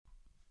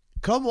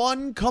Come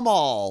one, come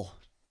all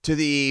to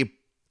the,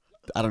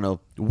 I don't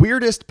know,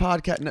 weirdest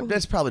podcast. No,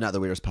 that's probably not the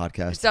weirdest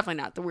podcast. It's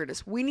definitely not the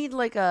weirdest. We need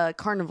like a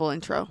carnival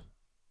intro.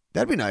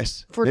 That'd be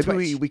nice. For Maybe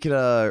Twitch. we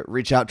could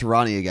reach out to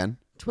Ronnie again.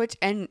 Twitch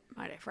and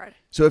My Day Friday.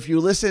 So if you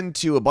listen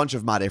to a bunch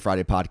of My Day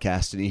Friday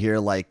podcasts and you hear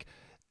like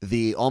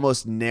the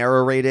almost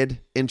narrated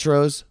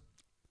intros,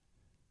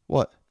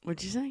 what?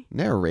 What'd you say?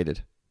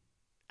 Narrated.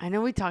 I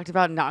know we talked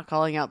about not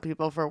calling out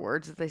people for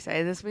words that they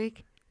say this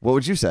week. What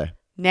would you say?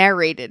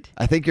 Narrated.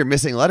 I think you're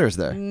missing letters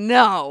there.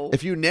 No.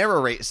 If you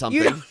narrate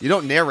something, you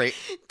don't narrate.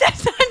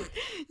 That's not.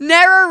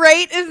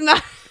 Narrate is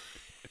not.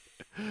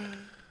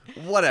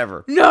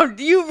 Whatever. No,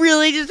 you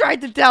really just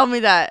tried to tell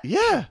me that.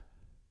 Yeah.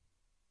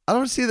 I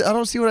don't see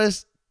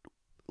what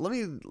let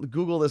me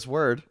Google this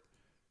word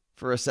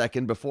for a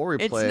second before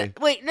we play.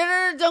 Wait,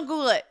 no, don't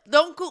Google it.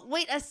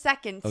 Wait a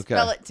second. Okay.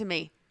 Spell it to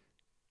me.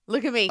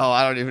 Look at me. Oh,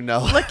 I don't even know.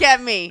 Look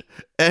at me.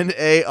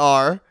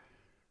 NARR.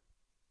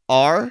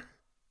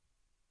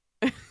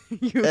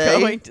 You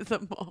going to the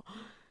mall.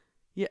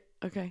 Yeah,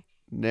 okay.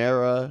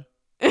 Nara.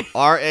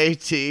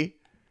 RATOR.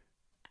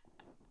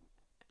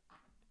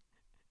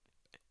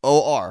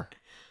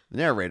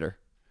 Narrator.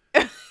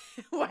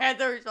 Why I thought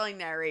you were spelling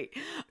narrate.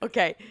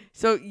 Okay,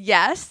 so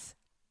yes,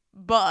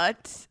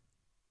 but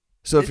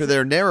So if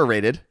they're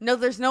narrated. no,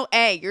 there's no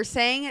A. You're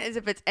saying it as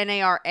if it's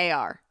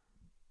NARAR.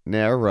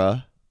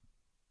 Nara.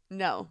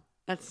 No,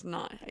 that's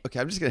not. Okay,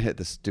 I'm just going to hit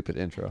this stupid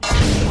intro.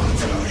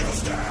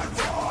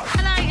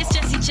 Hello, it's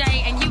Jessie J,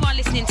 and you are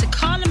listening to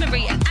Carla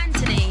Marie and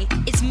Anthony.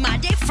 It's My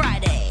Day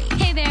Friday.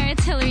 Hey there,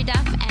 it's Hillary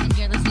Duff, and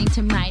you're listening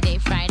to My Day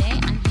Friday.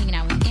 I'm hanging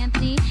out with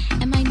Anthony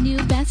and my new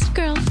best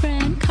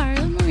girlfriend,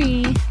 Carla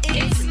Marie.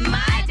 It's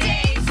My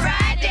Day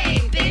Friday,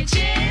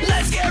 bitches.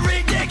 Let's get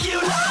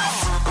ridiculous.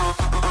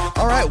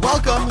 All right,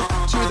 welcome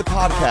to the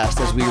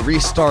podcast as we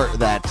restart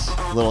that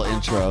little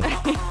intro.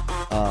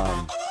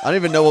 I don't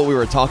even know what we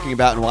were talking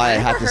about and why I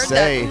had to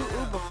say.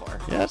 Before.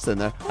 Yeah, it's in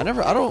there. I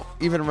don't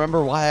even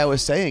remember why I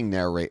was saying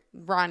narrate.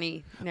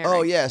 Ronnie. Narrate.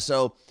 Oh, yeah.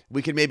 So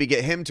we could maybe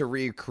get him to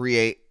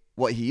recreate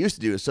what he used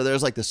to do. So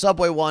there's like the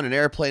subway one, an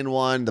airplane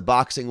one, the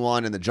boxing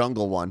one, and the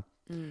jungle one.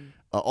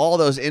 All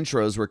those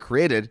intros were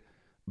created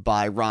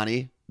by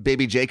Ronnie.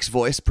 Baby Jake's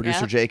voice.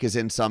 Producer Yeah. Jake is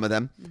in some of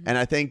them. And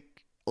I think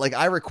like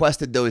I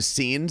requested those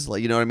scenes,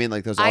 like, you know what I mean?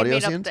 Like those I audio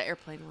made scenes. up the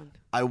airplane one.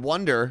 I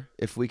wonder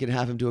if we can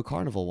have him do a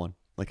carnival one.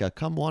 Like a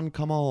come one,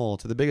 come all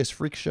to the biggest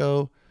freak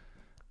show.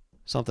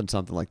 Something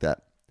like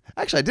that.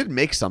 Actually, I did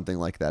make something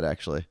like that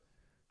actually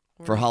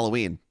for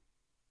Halloween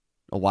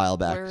a while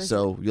back. Where is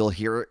So you'll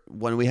hear it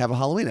when we have a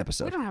Halloween We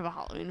episode. don't have a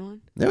Halloween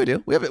one. Yeah, we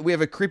do. We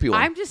have a creepy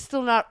one. I'm just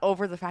still not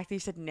over the fact that you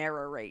said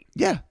narrate.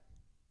 Yeah.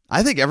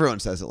 I think everyone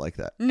says it like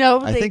that. No,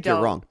 I they think don't.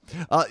 you're wrong.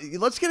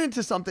 Let's get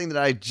into something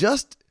that I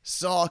just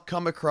saw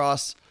come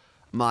across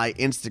my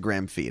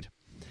Instagram feed.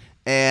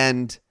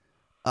 And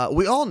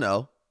we all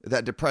know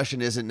that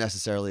depression isn't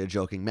necessarily a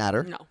joking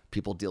matter. No.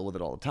 People deal with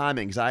it all the time,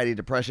 anxiety,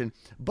 depression.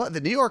 But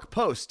the New York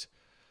Post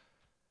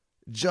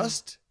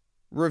just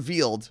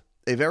revealed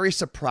a very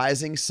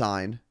surprising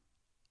sign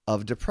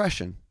of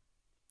depression.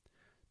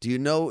 Do you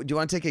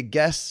want to take a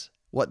guess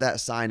what that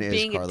sign is,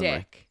 Being a Carla Marie?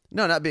 dick.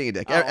 No, not being a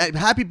dick. Oh.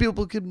 Happy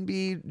people can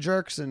be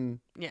jerks and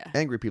Yeah.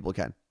 angry people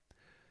can.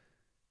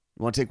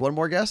 You want to take one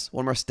more guess?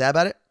 One more stab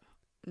at it?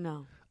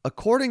 No.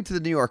 According to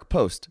the New York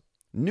Post,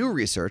 new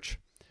research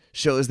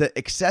shows that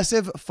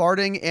excessive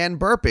farting and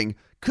burping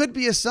could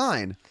be a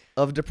sign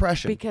of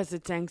depression. Because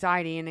it's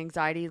anxiety, and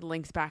anxiety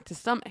links back to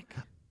stomach.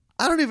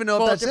 I don't even know if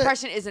Well, that's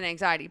depression isn't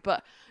anxiety,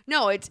 but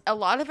no, it's a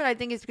lot of it. I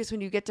think is because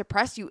when you get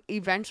depressed, you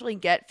eventually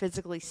get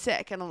physically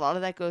sick, and a lot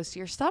of that goes to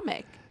your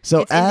stomach.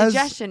 So it's as-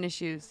 indigestion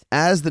issues.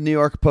 As the New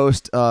York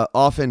Post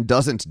often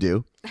doesn't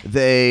do,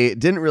 they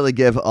didn't really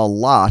give a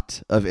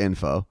lot of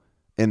info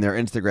in their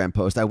Instagram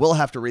post. I will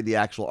have to read the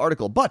actual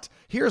article, but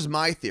here's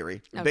my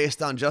theory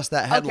based on just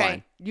that headline.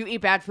 Okay, you eat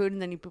bad food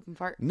and then you poop and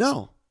fart.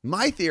 No,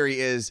 my theory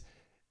is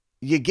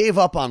you gave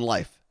up on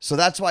life. So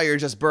that's why you're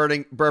just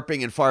burping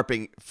and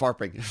farting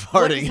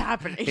What is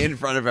happening? in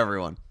front of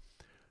everyone.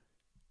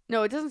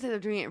 No, it doesn't say they're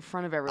doing it in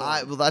front of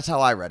everyone. Well, that's how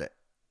I read it.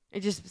 It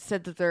just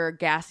said that they're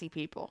gassy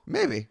people.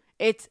 Maybe.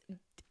 It's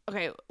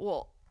okay.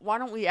 Well, why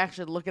don't we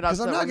actually look it up?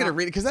 Because I'm so not we're going to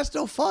read it because that's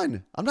no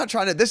fun. I'm not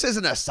trying to. This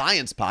isn't a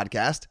science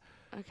podcast.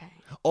 Okay.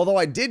 Although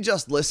I did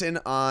just listen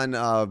on,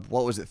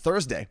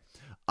 Thursday.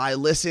 I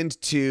listened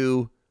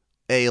to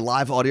a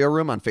live audio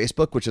room on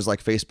Facebook, which is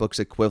like Facebook's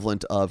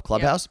equivalent of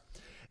Clubhouse.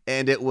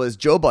 And it was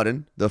Joe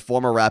Budden, the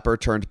former rapper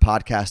turned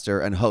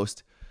podcaster and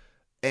host,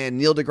 and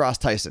Neil deGrasse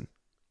Tyson.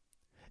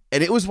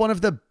 And it was one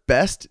of the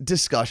best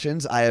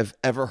discussions I have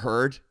ever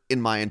heard in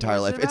my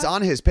entire What was life. it It's about?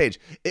 on his page.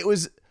 It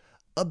was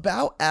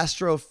about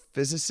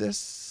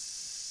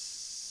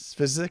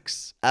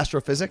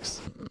astrophysics.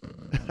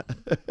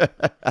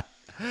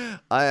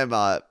 I am,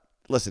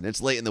 listen,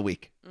 it's late in the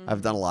week.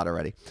 I've done a lot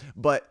already.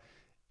 But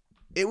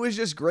it was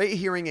just great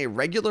hearing a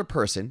regular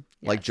person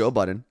like Joe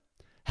Budden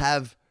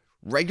have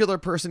regular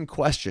person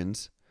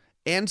questions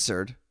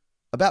answered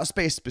about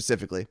space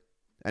specifically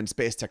and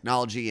space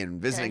technology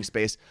and visiting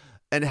space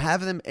and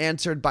have them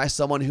answered by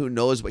someone who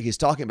knows what he's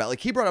talking about. Like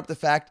he brought up the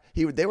fact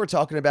they were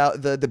talking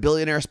about the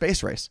billionaire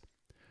space race.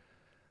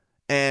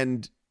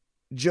 And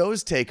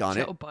Joe's take on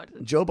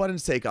Joe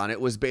Budden's take on it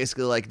was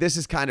basically like, this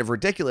is kind of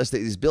ridiculous that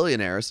these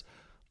billionaires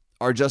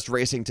are just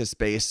racing to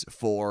space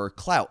for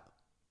clout.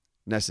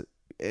 I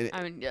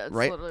mean, yeah, it's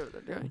right? literally what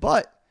they're doing.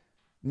 But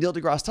Neil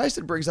deGrasse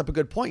Tyson brings up a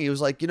good point. He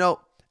was like,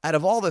 out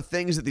of all the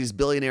things that these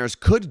billionaires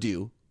could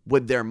do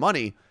with their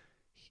money,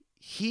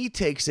 he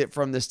takes it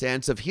from the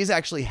stance of he's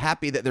actually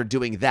happy that they're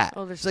doing that.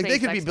 Oh, it's like they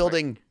could be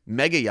building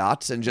mega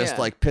yachts and just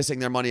like pissing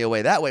their money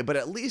away that way, but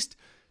at least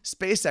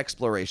space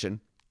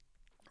exploration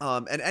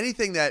and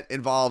anything that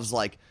involves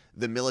like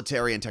the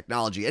military and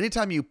technology,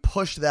 anytime you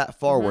push that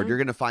forward, you're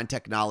going to find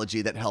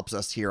technology that helps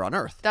us here on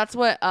Earth. That's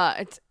what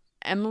it's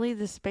Emily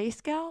the Space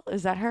Gal.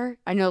 Is that her?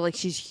 I know, like,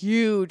 she's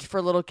huge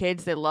for little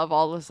kids. They love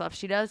all the stuff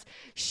she does.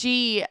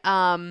 She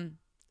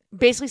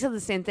basically said the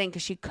same thing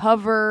because she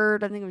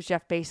covered, I think it was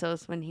Jeff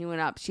Bezos when he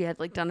went up. She had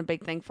like done a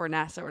big thing for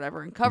NASA or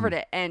whatever and covered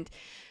it. And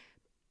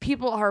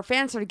people, her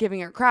fans started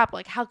giving her crap.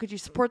 Like, how could you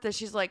support this?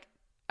 She's like,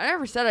 I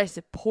never said I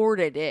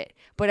supported it.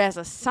 But as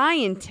a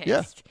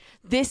scientist,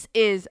 this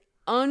is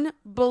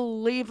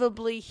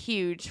unbelievably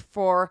huge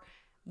for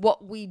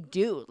what we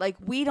do. Like,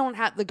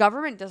 the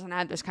government doesn't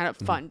have this kind of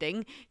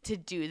funding to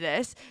do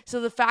this. So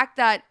the fact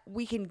that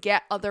we can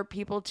get other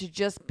people to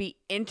just be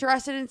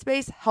interested in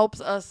space helps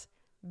us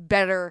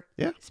better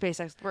space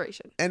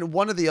exploration. And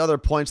one of the other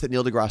points that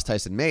Neil deGrasse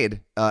Tyson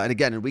made, and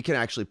again, we can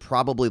actually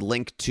probably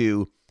link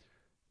to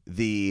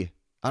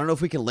I don't know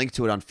if we can link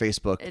to it on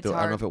Facebook. I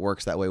don't know if it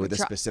works that way with this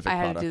specific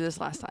product. I had to do this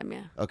last time,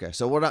 yeah. Okay,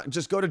 so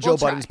just go to Joe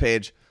Budden's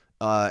page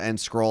and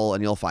scroll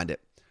and you'll find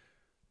it.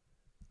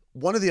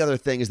 One of the other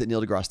things that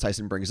Neil deGrasse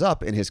Tyson brings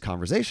up in his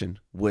conversation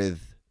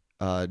with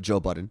Joe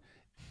Budden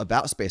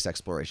about space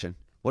exploration,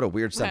 what a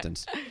weird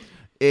sentence,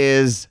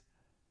 is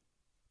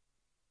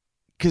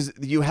because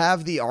you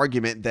have the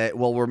argument that,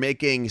 well, we're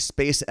making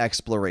space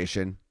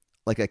exploration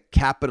like a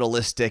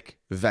capitalistic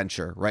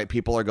venture, right?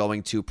 People are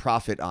going to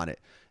profit on it.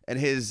 And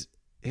his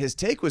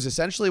take was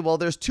essentially, well,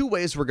 there's two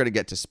ways we're going to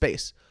get to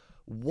space.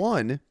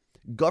 One,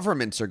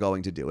 governments are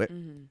going to do it.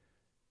 Mm-hmm.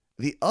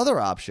 The other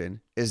option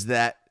is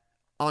that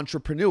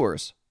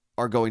entrepreneurs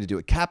are going to do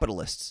it,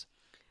 capitalists.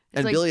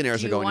 And like,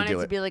 billionaires are going to do it. Do you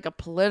want it to be like a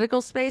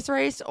political space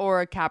race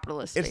or a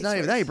capitalist space race? It's not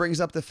even that. He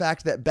brings up the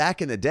fact that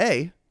back in the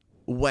day,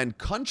 when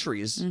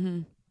countries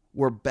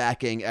were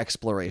backing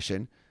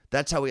exploration,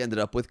 that's how we ended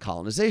up with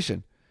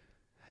colonization.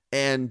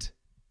 And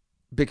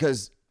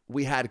because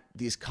we had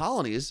these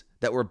colonies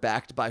that were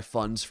backed by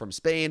funds from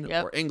Spain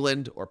or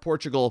England or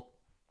Portugal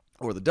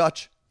or the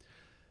Dutch.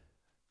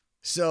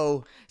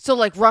 So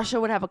like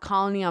Russia would have a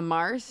colony on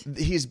Mars?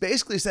 He's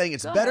basically saying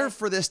it's better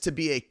for this to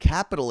be a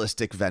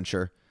capitalistic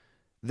venture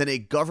than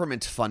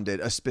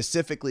a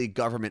specifically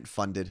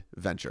government-funded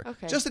venture.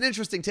 Okay. Just an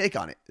interesting take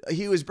on it.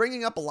 He was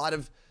bringing up a lot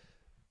of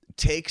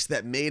takes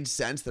that made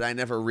sense that I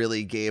never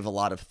really gave a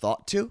lot of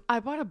thought to. I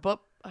bought a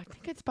book, I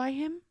think it's by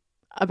him,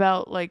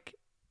 about like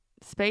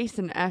space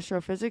and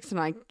astrophysics, and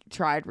I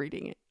tried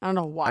reading it. I don't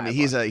know why. I mean,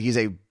 he's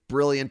a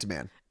brilliant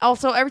man.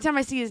 Also, every time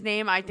I see his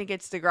name, I think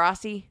it's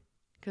Degrassi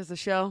because the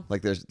show.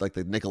 Like there's like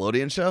the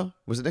Nickelodeon show.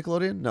 Was it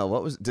Nickelodeon? No,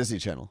 what was Disney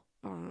Channel?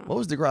 I don't know. What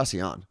was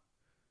Degrassi on?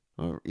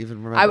 I don't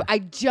even remember. I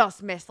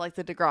just missed like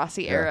the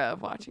Degrassi era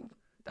of watching.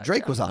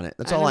 Drake was on it.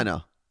 That's all I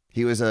know.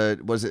 He was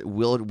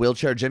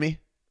Wheelchair Jimmy?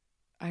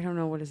 I don't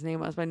know what his name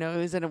was, but I know he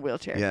was in a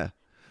wheelchair. Yeah.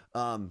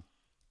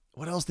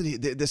 What else did he?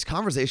 This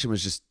conversation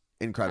was just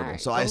incredible.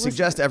 Right, so I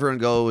suggest everyone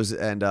goes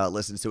and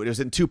listens to it. It was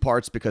in 2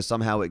 parts because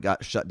somehow it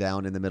got shut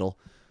down in the middle.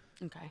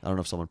 Okay. I don't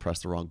know if someone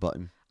pressed the wrong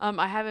button.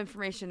 I have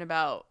information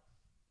about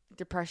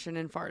depression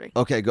and farting.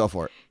 Okay, go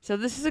for it. So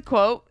this is a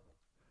quote.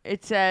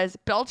 It says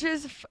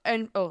belches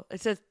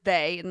it says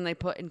they, and they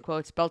put in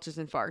quotes belches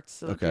and farts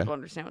so that people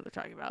understand what they're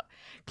talking about.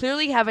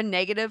 Clearly have a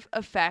negative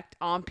effect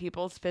on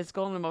people's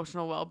physical and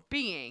emotional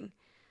well-being.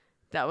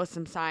 That was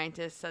some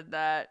scientists said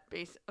that.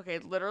 Okay,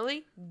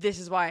 literally, this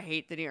is why I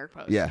hate the New York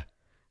Post. Yeah.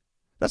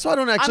 That's why I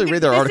don't actually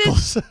read their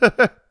articles.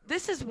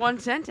 This is one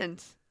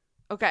sentence.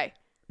 Okay.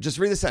 Just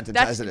read the sentence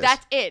as it is.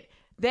 That's it.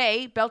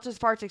 They, belches,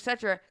 farts,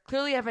 etc.,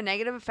 clearly have a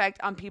negative effect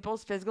on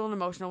people's physical and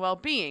emotional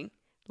well-being.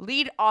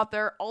 Lead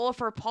author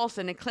Oliver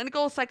Paulson, a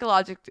clinical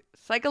psychologist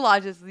at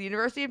the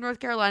University of North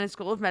Carolina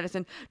School of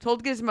Medicine,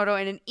 told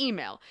Gizmodo in an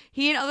email.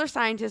 He and other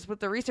scientists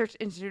with the Research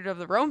Institute of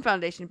the Rome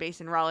Foundation,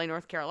 based in Raleigh,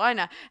 North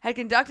Carolina, had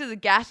conducted the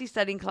gassy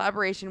study in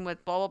collaboration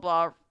with blah, blah,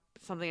 blah,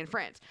 something in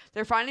France.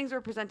 Their findings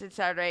were presented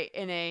Saturday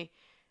in a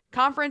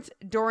conference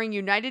during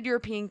United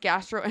European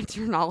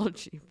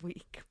Gastroenterology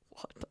Week.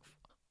 What the fuck?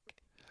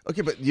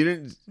 Okay, but you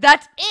didn't...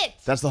 That's it!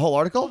 That's the whole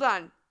article? Hold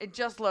on. It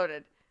just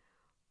loaded.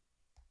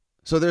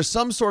 So there's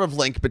some sort of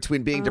link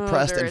between being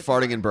depressed and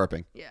farting and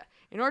burping. Yeah.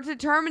 In order to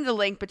determine the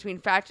link between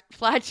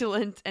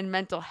flatulence and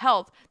mental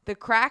health, the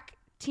crack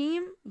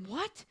team...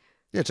 What?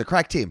 Yeah, it's a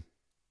crack team.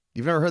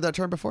 You've never heard that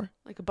term before?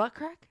 Like a butt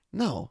crack?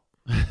 No.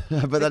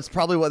 But that's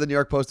probably what the New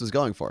York Post was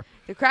going for.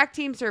 The crack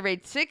team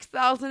surveyed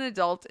 6,000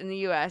 adults in the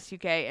U.S.,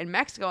 UK, and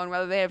Mexico on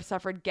whether they have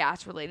suffered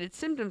gas-related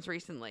symptoms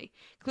recently,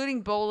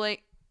 including bowling.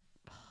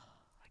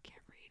 I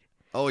can't read.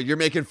 Oh, you're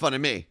making fun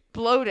of me.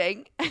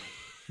 Bloating.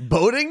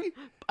 Boating?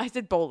 I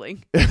said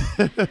bowling.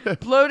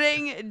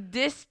 Bloating,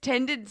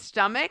 distended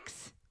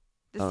stomachs.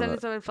 Distended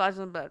stomach,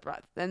 flatulent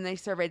breath. Then they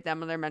surveyed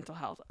them on their mental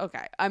health.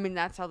 Okay. I mean,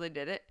 that's how they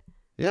did it.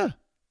 Yeah.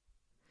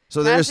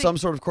 So there is some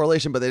sort of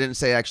correlation, but they didn't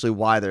say actually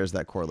why there's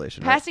that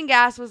correlation. Right? Passing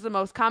gas was the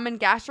most common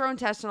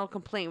gastrointestinal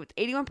complaint, with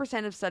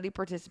 81% of study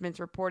participants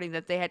reporting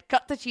that they had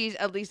cut the cheese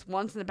at least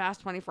once in the past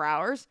 24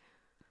 hours.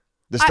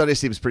 The study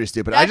seems pretty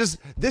stupid.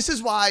 This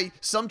is why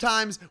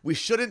sometimes we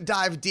shouldn't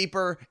dive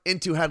deeper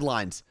into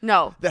headlines.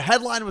 No. The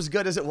headline was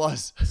good as it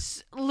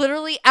was.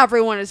 Literally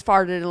everyone has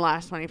farted in the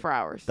last 24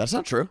 hours. That's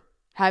not true.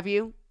 Have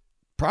you?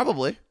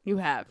 Probably. You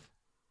have.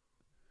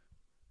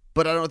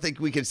 But I don't think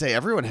we can say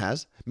everyone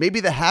has. Maybe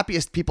the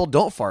happiest people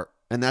don't fart,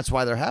 and that's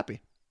why they're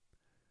happy.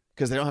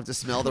 Because they don't have to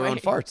smell their own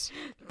farts.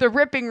 The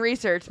ripping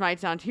research might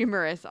sound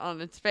humorous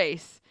on its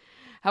face.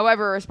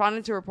 However,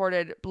 respondents who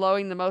reported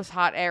blowing the most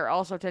hot air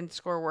also tend to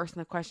score worse in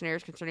the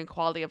questionnaires concerning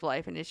quality of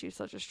life and issues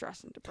such as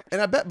stress and depression.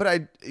 And I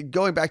bet,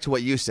 going back to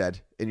what you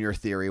said in your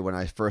theory when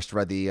I first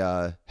read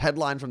the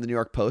headline from the New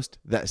York Post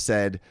that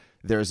said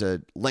there's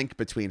a link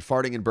between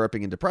farting and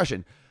burping and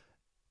depression,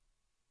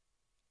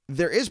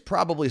 there is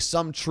probably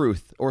some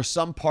truth or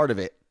some part of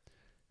it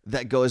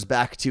that goes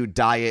back to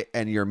diet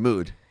and your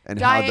mood and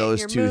how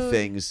those two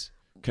things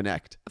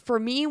connect. For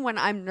me, when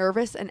I'm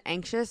nervous and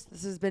anxious,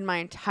 this has been my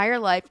entire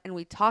life, and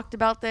we talked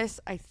about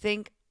this, I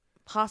think,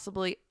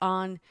 possibly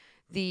on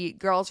the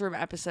Girls Room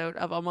episode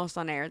of Almost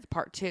on Air, the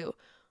part 2.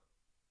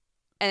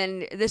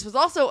 And this was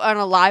also on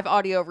a live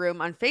audio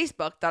room on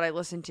Facebook that I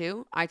listened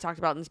to. I talked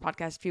about in this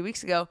podcast a few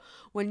weeks ago.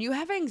 When you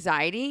have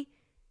anxiety,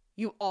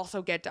 you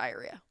also get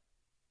diarrhea.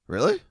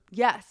 Really?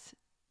 Yes.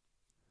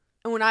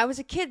 And when I was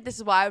a kid, this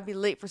is why I would be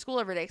late for school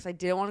every day, because I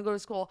didn't want to go to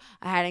school.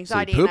 I had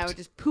anxiety, and I would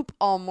just poop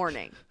all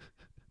morning.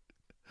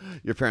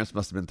 Your parents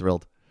must have been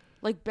thrilled.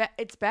 Like,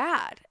 it's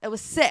bad. It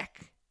was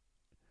sick.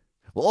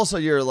 Well, also,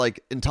 you're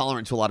like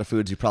intolerant to a lot of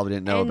foods you probably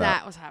didn't know about. And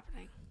that was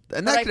happening.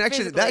 And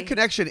that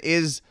connection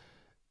is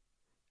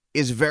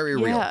very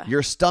real.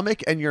 Your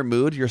stomach and your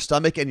mood, your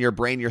stomach and your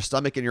brain, your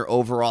stomach and your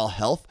overall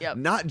health. Yep.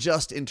 Not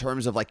just in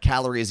terms of like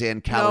calories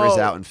in, calories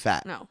out, and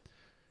fat. No.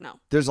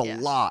 There's a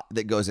lot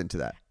that goes into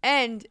that.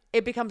 And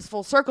it becomes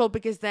full circle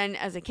because then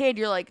as a kid,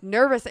 you're like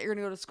nervous that you're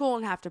going to go to school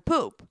and have to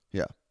poop.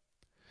 Yeah.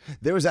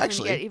 There was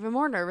actually... And you get even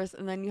more nervous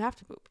and then you have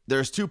to poop.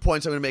 There's 2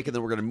 points I'm going to make and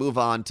then we're going to move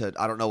on to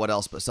I don't know what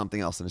else, but something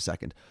else in a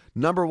second.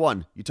 Number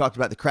 1, you talked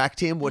about the crack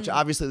team, which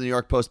obviously the New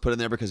York Post put in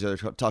there because they're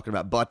talking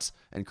about butts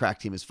and crack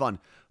team is fun.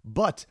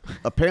 But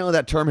apparently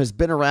that term has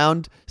been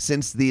around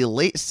since the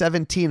late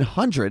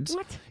 1700s.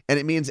 What? And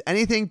it means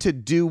anything to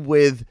do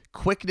with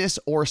quickness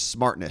or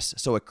smartness.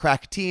 So a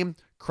crack team,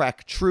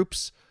 crack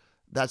troops,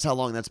 that's how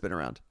long that's been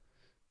around.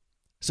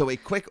 So a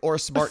quick or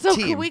smart team.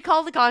 So can we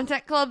call the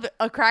Content Club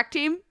a crack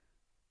team?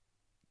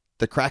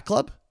 The crack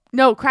club?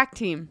 No, crack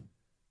team.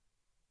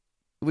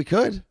 We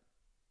could.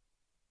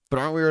 But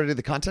aren't we already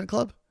the content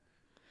club?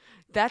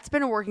 That's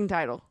been a working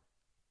title.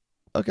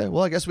 Okay,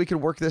 well, I guess we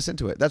can work this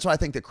into it. That's why I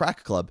think the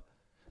crack club.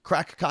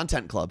 Crack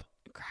content club.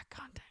 Crack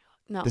content.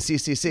 No. The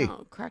CCC.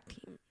 No, crack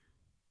team.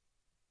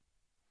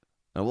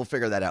 And we'll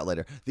figure that out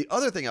later. The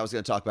other thing I was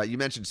going to talk about, you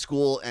mentioned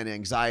school and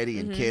anxiety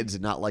and kids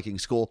and not liking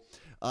school.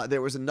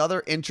 There was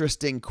another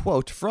interesting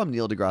quote from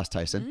Neil deGrasse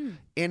Tyson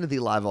in the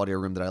live audio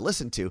room that I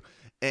listened to.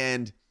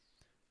 And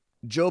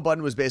Joe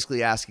Budden was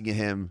basically asking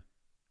him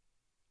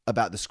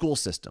about the school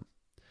system.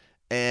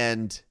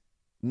 And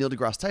Neil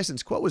deGrasse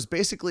Tyson's quote was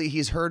basically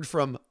he's heard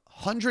from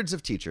hundreds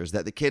of teachers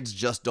that the kids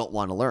just don't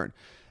want to learn.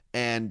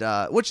 And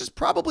which is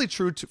probably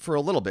true for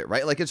a little bit,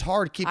 right? Like it's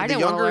hard keeping the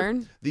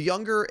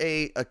younger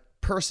a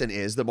person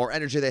is, the more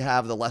energy they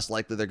have, the less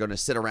likely they're going to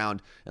sit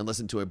around and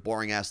listen to a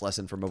boring ass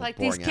lesson from a like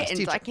boring these ass kittens,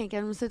 teacher. I can't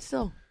get them to sit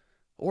still.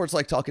 Or it's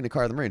like talking to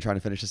Carla Marine trying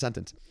to finish a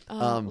sentence.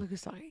 Look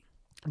who's talking.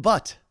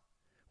 But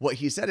what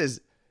he said is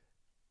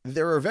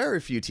there are very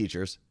few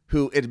teachers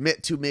who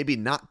admit to maybe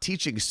not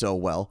teaching so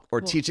well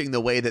or teaching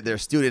the way that their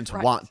students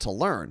want to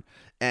learn.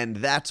 And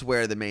that's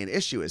where the main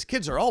issue is.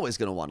 Kids are always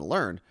going to want to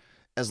learn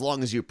as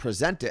long as you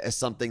present it as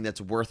something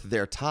that's worth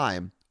their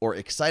time or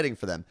exciting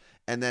for them.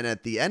 And then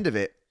at the end of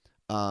it,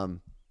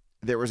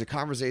 there was a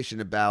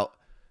conversation about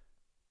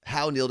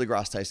how Neil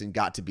deGrasse Tyson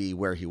got to be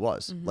where he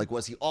was. Like,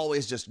 was he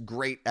always just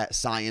great at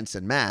science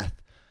and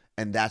math?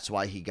 And that's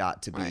why he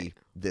got to be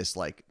this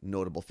like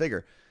notable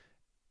figure.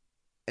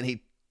 And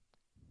he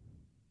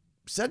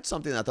said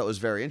something that I thought was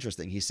very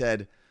interesting. He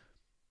said,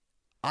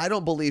 I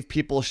don't believe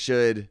people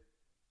should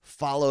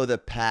follow the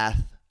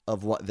path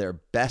of what they're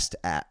best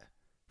at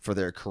for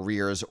their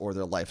careers or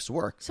their life's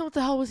work. So what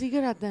the hell was he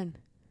good at then?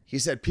 He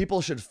said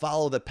people should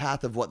follow the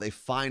path of what they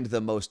find the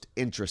most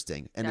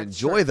interesting and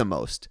enjoy the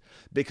most,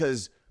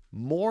 because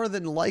more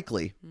than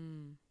likely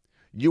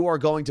you are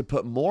going to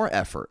put more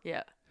effort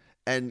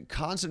and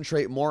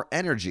concentrate more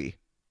energy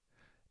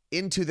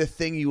into the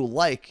thing you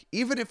like,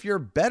 even if you're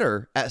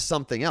better at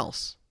something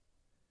else.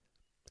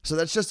 So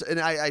that's just, and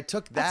I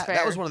took that.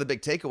 That was one of the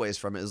big takeaways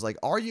from it is like,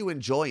 are you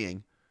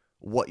enjoying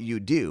what you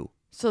do?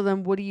 So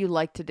then what do you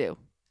like to do?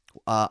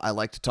 I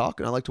like to talk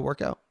and I like to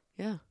work out.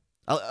 Yeah.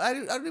 I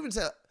don't even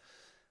say,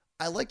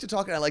 I like to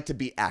talk and I like to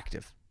be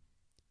active.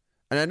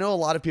 And I know a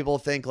lot of people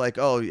think like,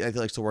 oh, he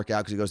likes to work out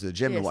because he goes to the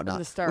gym and whatnot,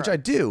 which I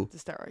do. The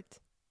steroids.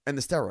 And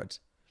the steroids.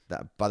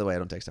 That, by the way, I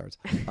don't take steroids.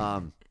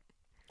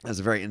 That's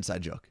a very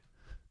inside joke.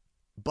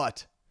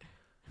 But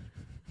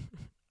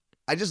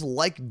I just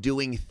like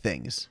doing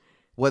things,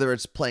 whether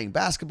it's playing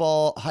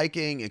basketball,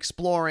 hiking,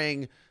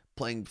 exploring,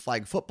 playing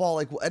flag football,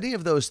 like any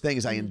of those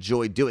things I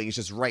enjoy doing. It's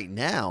just right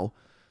now,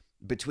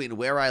 between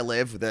where I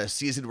live, the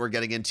season we're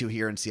getting into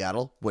here in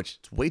Seattle, which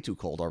it's way too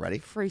cold already.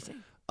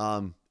 Freezing.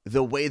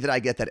 The way that I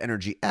get that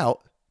energy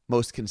out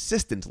most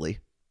consistently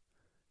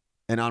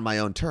and on my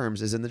own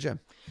terms is in the gym.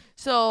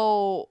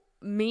 So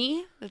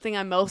me, the thing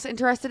I'm most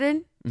interested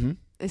in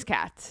is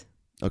cats.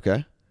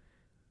 Okay.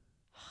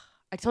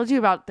 I told you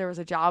about there was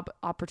a job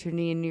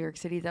opportunity in New York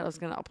City that I was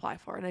going to apply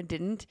for, and I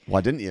didn't.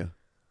 Why didn't you?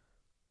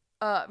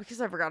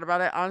 Because I forgot about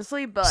it,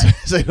 honestly. But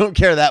so you don't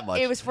care that much.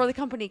 It was for the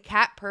company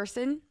Cat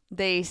Person.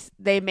 They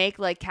make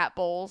like cat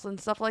bowls and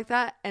stuff like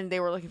that, and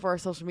they were looking for a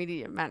social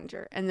media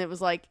manager. And it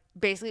was like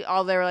basically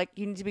all they were like,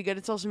 you need to be good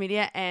at social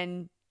media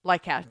and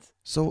like cats.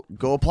 So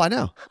go apply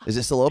now. Is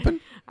it still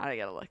open? I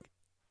gotta look.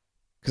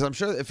 Because I'm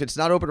sure if it's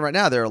not open right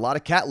now, there are a lot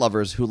of cat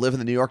lovers who live in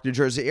the New York, New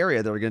Jersey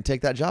area that are going to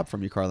take that job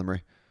from you, Carla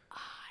Marie.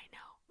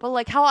 But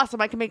like, how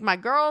awesome I can make my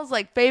girls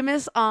like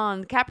famous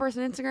on Cat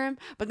Person Instagram.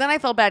 But then I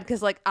felt bad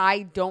because like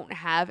I don't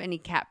have any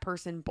Cat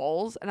Person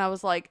bowls, and I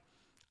was like,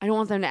 I don't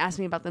want them to ask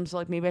me about them, so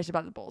like maybe I should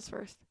buy the bowls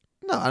first.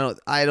 No,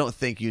 I don't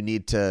think you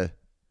need to.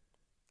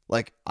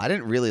 Like, I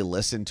didn't really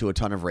listen to a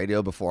ton of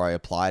radio before I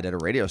applied at a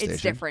radio station.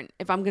 It's different.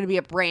 If I'm going to be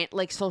a brand,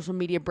 like social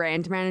media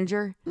brand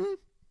manager.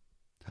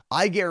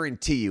 I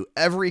guarantee you,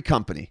 every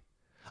company,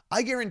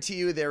 I guarantee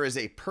you there is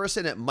a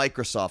person at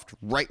Microsoft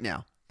right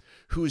now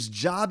whose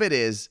job it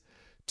is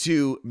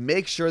to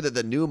make sure that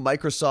the new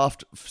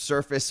Microsoft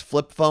Surface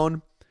flip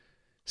phone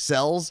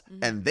sells,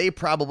 and they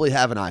probably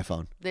have an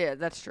iPhone. Yeah,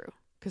 that's true,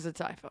 because it's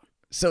iPhone.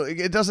 So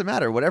it doesn't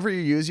matter. Whatever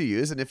you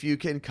use. And if you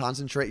can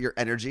concentrate your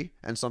energy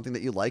and something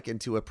that you like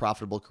into a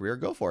profitable career,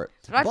 go for it.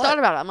 But I've thought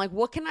about it. I'm like,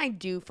 what can I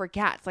do for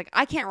cats? Like,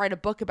 I can't write a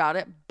book about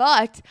it,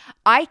 but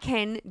I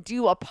can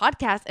do a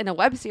podcast and a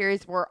web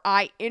series where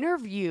I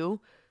interview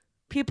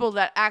people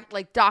that act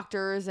like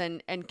doctors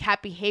and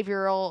cat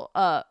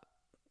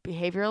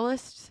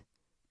behavioralists.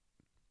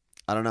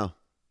 I don't know.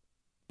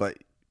 But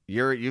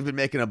you've been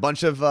making a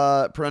bunch of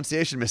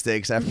pronunciation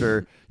mistakes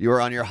after you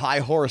were on your high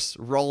horse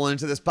rolling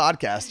into this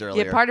podcast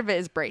earlier. Yeah, part of it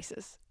is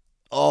braces.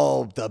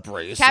 Oh, the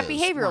braces. Cat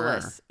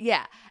behavioralists.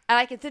 Yeah. And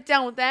I can sit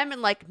down with them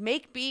and like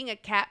make being a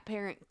cat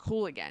parent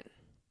cool again.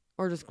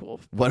 Or just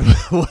cool. When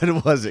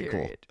was it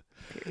Period.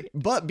 cool?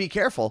 But be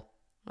careful.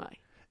 Why?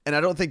 And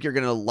I don't think you're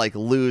going to like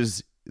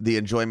lose the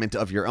enjoyment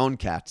of your own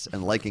cats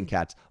and liking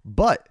cats.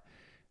 But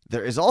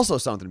there is also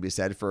something to be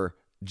said for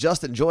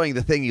just enjoying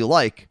the thing you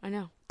like. I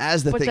know.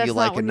 As the thing you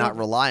like and not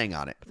relying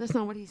on it. But that's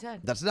not what he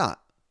said. That's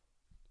not.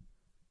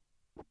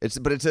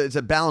 It's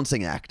a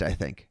balancing act, I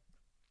think.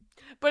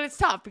 But it's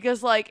tough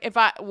because like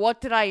what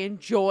did I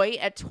enjoy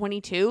at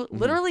 22?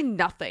 Literally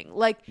nothing.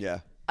 Like yeah.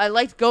 I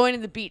liked going to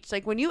the beach.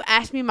 Like when you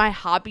asked me my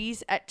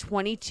hobbies at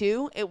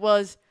 22, it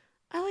was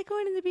I like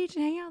going to the beach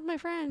and hanging out with my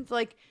friends.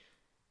 Like,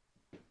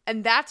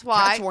 and that's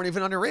why Cats weren't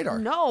even on your radar.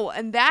 No,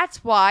 and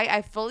that's why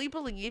I fully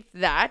believe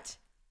that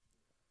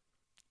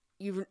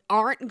you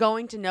aren't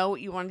going to know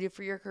what you want to do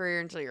for your career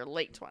until your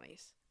late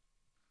 20s.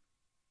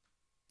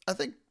 I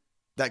think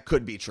that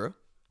could be true.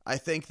 I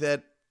think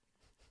that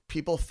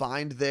people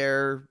find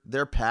their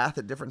path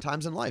at different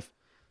times in life.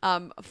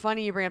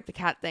 Funny you bring up the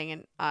cat thing,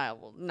 and I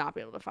will not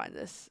be able to find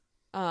this.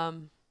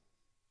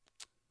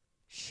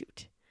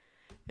 Shoot.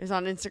 It was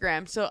on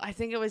Instagram. So I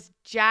think it was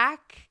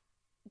Jackie,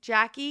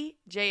 Jac,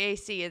 I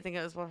think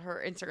it was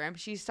her Instagram.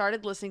 She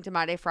started listening to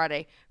My Day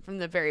Friday from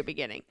the very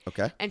beginning.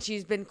 Okay. And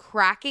she's been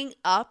cracking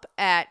up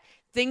at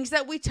things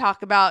that we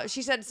talk about.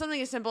 She said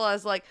something as simple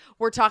as like,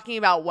 we're talking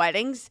about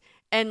weddings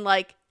and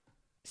like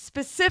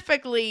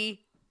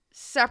specifically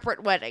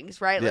separate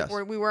weddings, right? Yes.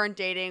 Like we weren't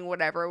dating,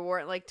 whatever. We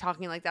weren't like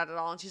talking like that at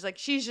all. And she's like,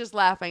 she's just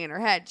laughing in her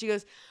head. She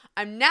goes,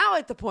 I'm now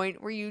at the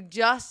point where you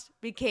just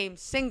became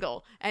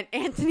single. And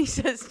Anthony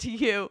says to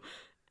you,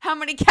 how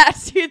many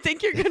cats do you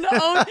think you're going to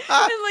own? And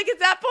like at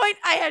that point,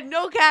 I had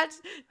no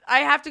cats. I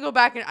have to go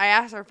back and I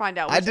asked her to find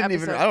out which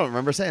episode. I don't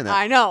remember saying that.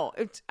 I know.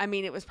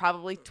 It was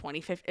probably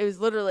 2015. It was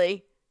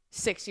literally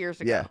 6 years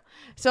ago. Yeah.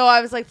 So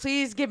I was like,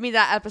 please give me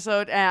that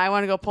episode and I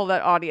want to go pull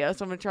that audio.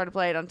 So I'm going to try to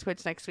play it on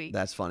Twitch next week.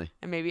 That's funny.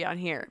 And maybe on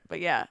here.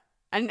 But yeah.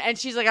 And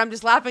she's like, I'm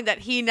just laughing that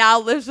he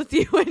now lives with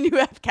you and you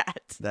have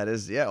cats. That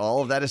is, yeah,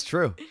 all of that is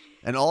true.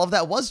 And all of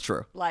that was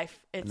true. Life.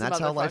 And that's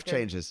how life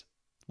changes.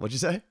 What'd you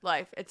say?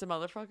 Life. It's a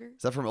motherfucker.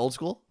 Is that from Old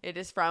School? It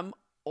is from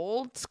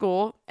Old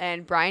School.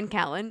 And Brian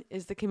Callen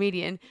is the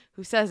comedian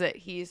who says it.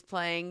 He's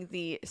playing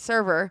the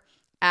server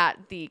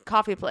at the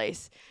coffee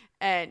place.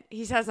 And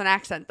he has an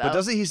accent, though. But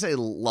doesn't he say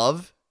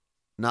love,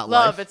 not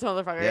Love, life? it's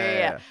motherfucker. Yeah, Yeah,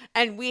 yeah.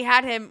 And we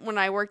had him when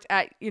I worked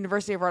at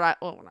University of Rhode Island.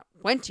 Well, when I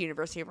went to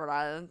University of Rhode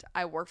Island,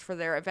 I worked for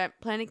their event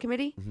planning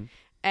committee. Mm-hmm.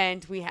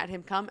 And we had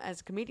him come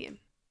as a comedian.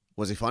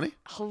 Was he funny?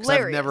 'Cause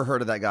Hilarious. I've never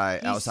heard of that guy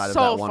He's outside of so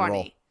that one funny.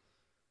 role.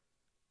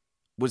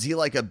 Was he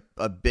like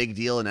a big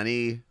deal in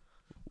any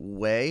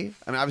way?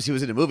 I mean, obviously he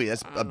was in a movie.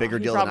 That's a bigger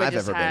He deal than probably I've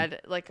just ever had been.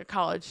 like a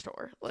college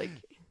tour. Like,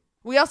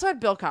 we also had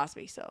Bill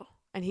Cosby,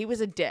 and he was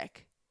a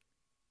dick.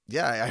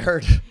 Yeah, I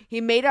heard.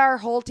 He made our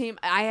whole team.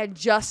 I had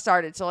just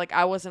started, so like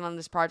I wasn't on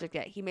this project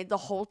yet. He made the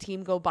whole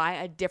team go buy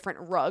a different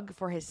rug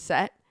for his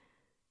set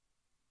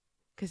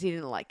because he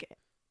didn't like it,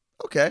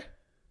 Okay.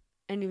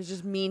 and he was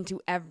just mean to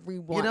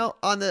everyone. You know,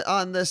 on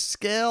the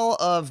scale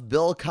of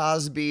Bill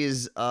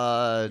Cosby's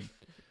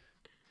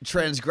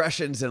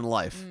transgressions in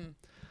life,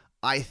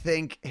 I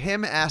think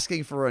him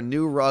asking for a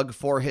new rug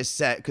for his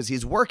set because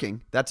he's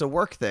working. That's a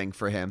work thing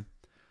for him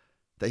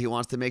that he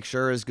wants to make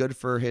sure is good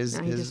for his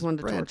Yeah, he his just wanted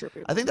to brand. torture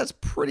people. I think that's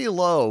pretty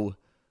low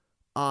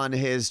on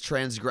his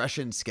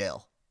transgression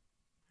scale.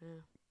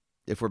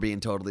 If we're being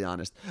totally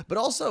honest. But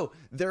also,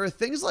 there are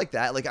things like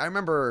that. Like I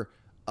remember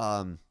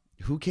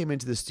who came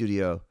into the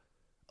studio?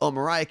 Oh,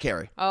 Mariah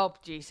Carey. Oh,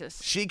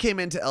 Jesus. She came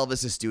into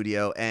Elvis's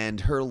studio and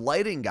her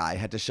lighting guy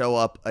had to show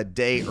up a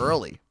day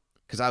early.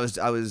 Because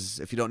I was,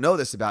 if you don't know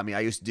this about me,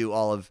 I used to do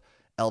all of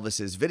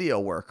Elvis's video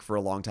work for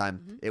a long time.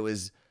 Mm-hmm. It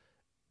was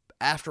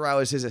after I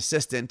was his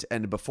assistant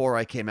and before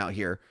I came out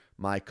here,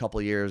 my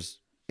couple years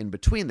in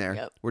between there,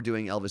 Yep. we're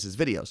doing Elvis's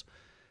videos.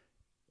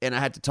 And I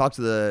had to talk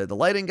to the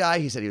lighting guy.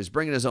 He said he was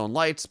bringing his own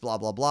lights, blah,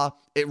 blah, blah.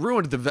 It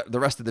ruined the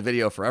rest of the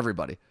video for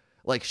everybody.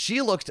 Like,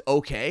 she looked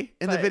okay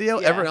in the But, video.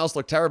 yeah. Everyone else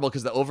looked terrible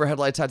because the overhead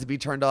lights had to be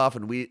turned off.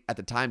 And we, at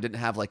the time, didn't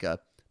have, like, a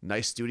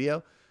nice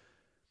studio.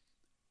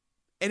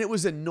 And it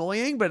was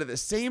annoying, but at the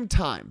same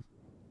time,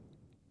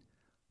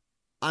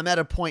 I'm at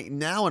a point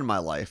now in my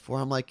life where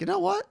I'm like, you know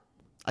what?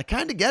 I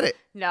kind of get it.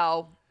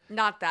 No,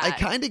 not that. I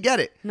kind of get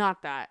it.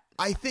 Not that.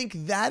 I think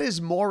that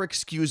is more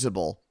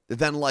excusable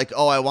than like,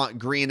 oh, I want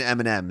green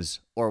M&Ms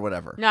or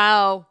whatever.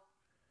 No.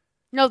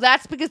 No,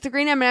 that's because the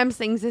green M&M's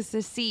things is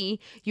to see.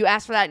 You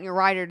ask for that in your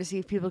rider to see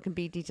if people can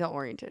be detail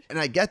oriented. And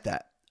I get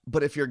that.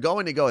 But if you're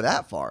going to go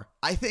that far,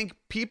 I think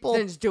people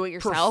Then just do it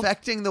yourself.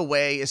 perfecting the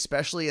way,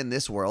 especially in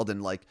this world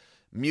and like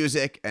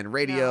music and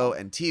radio No.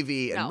 and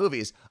TV and No.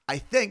 movies, I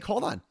think,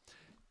 hold on,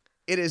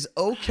 it is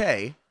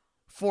okay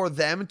for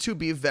them to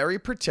be very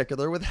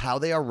particular with how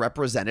they are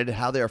represented,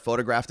 how they are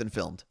photographed and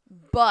filmed.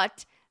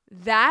 But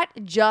that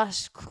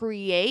just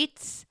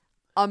creates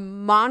a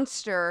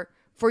monster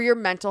for your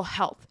mental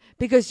health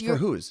because you're For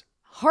whose?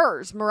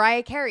 hers,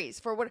 Mariah Carey's,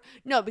 for what?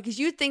 No, because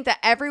you think that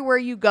everywhere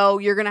you go,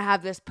 you're going to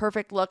have this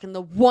perfect look. And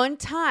the one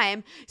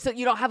time, so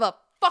you don't have a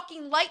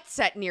fucking light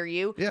set near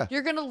you, Yeah.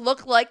 you're going to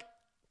look like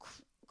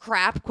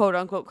crap, quote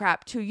unquote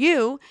crap to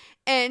you.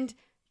 And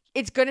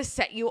it's going to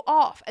set you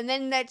off. And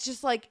then that's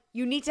just like,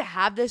 you need to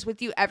have this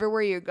with you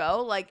everywhere you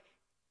go. Like,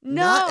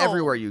 no. Not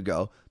everywhere you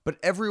go, but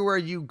everywhere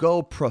you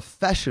go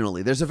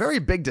professionally. There's a very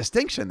big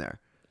distinction there.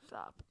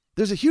 Stop.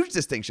 There's a huge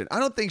distinction. I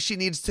don't think she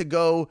needs to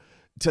go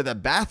to the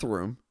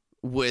bathroom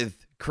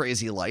with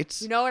crazy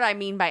lights. You know what I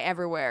mean by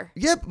everywhere?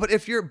 Yeah, but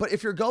if you're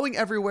going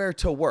everywhere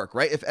to work,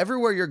 right? If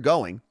everywhere you're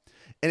going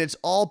and it's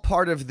all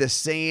part of the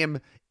same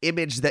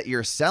image that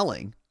you're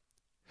selling.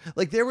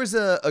 Like there was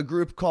a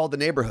group called The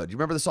Neighborhood. You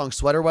remember the song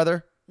Sweater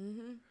Weather?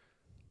 Mm-hmm.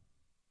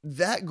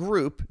 That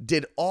group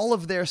did all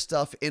of their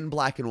stuff in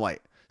black and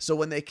white. So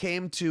when they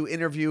came to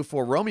interview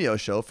for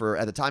Romeo's show, for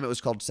at the time it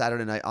was called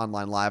Saturday Night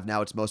Online Live,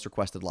 now it's Most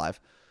Requested Live.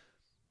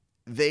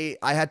 I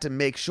had to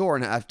make sure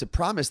and I have to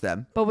promise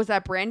them But was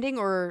that branding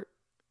or?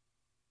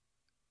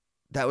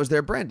 that was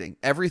their branding.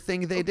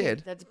 Everything they Okay,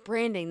 did. That's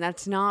branding.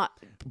 That's not.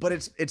 But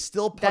it's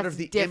still part That's of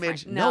the different.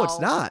 image. No, it's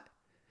No. not.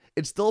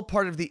 It's still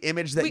part of the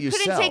image that We you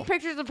couldn't sell. take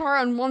pictures of her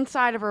on one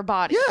side of her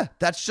body. Yeah,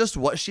 that's just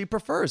what she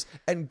prefers.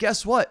 And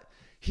guess what?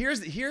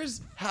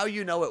 Here's how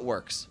you know it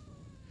works.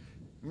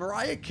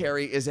 Mariah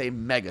Carey is a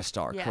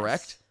megastar, Yes.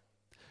 correct?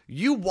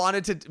 You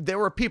wanted to, there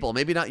were people,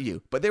 maybe not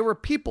you, but there were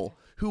people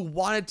who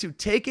wanted to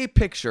take a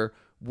picture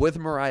with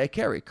Mariah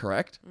Carey,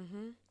 correct?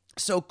 Mm-hmm.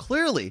 So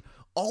clearly,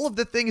 all of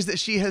the things that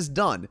she has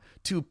done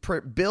to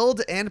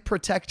build and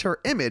protect her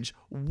image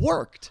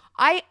worked.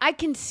 I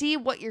can see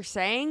what you're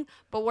saying,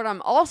 but what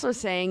I'm also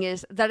saying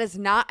is that is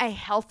not a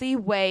healthy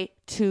way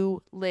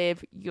to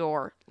live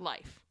your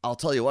life. I'll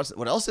tell you what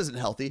else isn't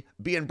healthy?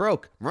 Being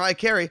broke. Mariah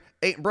Carey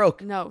ain't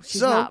broke. No,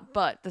 she's So- not,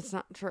 but that's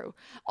not true.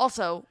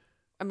 Also,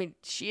 I mean,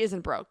 she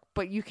isn't broke,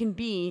 but you can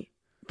be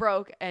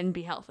broke and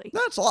be healthy.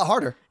 No, it's a lot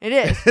harder. It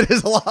is. It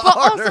is a lot But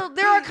harder. also,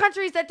 there are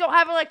countries that don't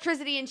have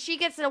electricity, and she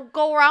gets to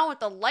go around with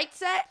the light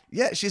set.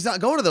 Yeah, she's not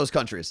going to those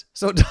countries,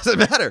 so it doesn't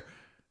matter.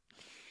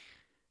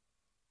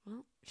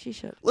 Well, she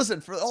should.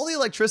 Listen, for all the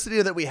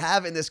electricity that we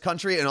have in this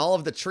country and all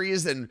of the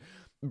trees and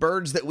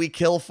birds that we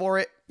kill for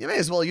it, you may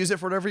as well use it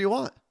for whatever you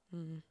want.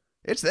 Mm-hmm.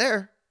 It's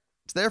there.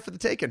 It's there for the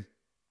taking.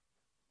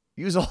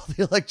 Use all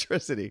the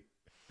electricity.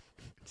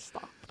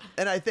 Stop.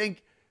 And I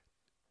think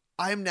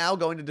I'm now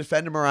going to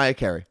defend Mariah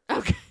Carey.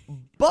 Okay.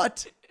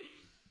 But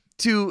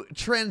to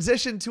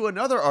transition to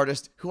another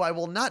artist who I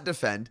will not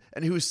defend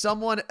and who's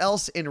someone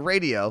else in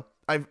radio,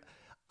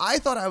 I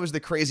thought I was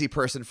the crazy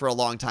person for a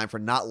long time for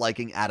not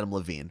liking Adam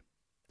Levine.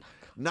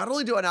 Not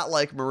only do I not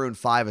like Maroon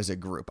 5 as a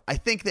group, I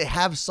think they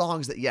have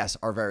songs that, yes,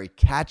 are very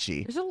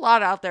catchy. There's a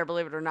lot out there,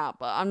 believe it or not,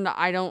 but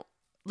I don't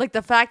like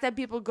the fact that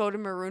people go to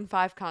Maroon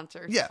 5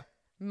 concerts. Yeah.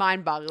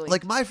 Mind-boggling.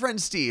 Like my friend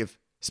Steve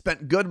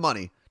spent good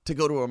money to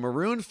go to a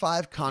Maroon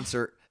 5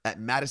 concert at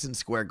Madison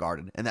Square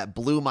Garden, and that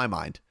blew my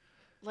mind.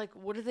 Like,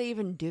 what do they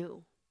even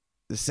do?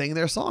 They sing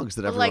their songs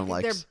that But, everyone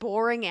like, likes. they're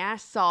boring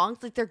ass songs.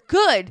 Like, they're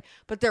good,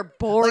 but they're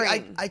boring.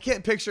 Like, I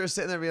can't picture her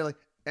sitting there being like,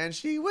 and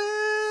she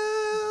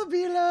will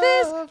be loved.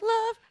 This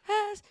love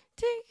has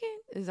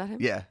taken. Is that him?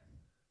 Yeah.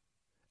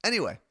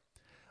 Anyway.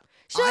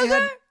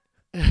 Sugar,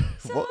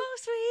 so what,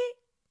 sweet.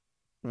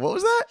 what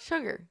was that?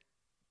 Sugar.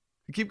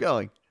 Keep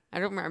going. I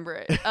don't remember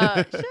it.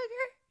 Sugar,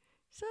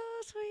 so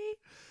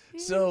sweet.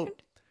 So,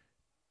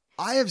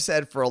 I have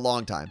said for a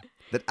long time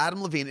that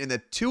Adam Levine, in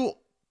the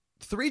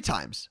 3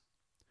 times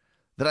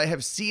that I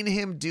have seen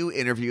him do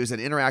interviews and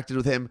interacted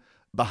with him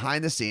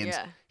behind the scenes,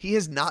 Yeah. he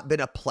has not been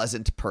a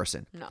pleasant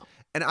person. No.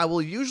 And I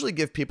will usually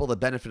give people the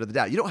benefit of the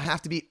doubt. You don't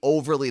have to be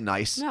overly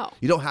nice. No.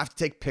 You don't have to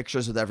take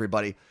pictures with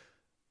everybody.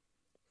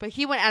 But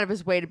he went out of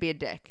his way to be a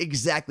dick.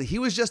 Exactly. He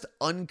was just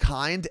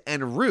unkind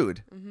and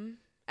rude. And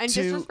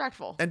to-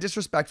 disrespectful. And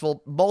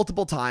disrespectful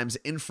multiple times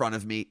in front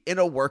of me in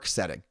a work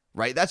setting,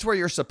 right? That's where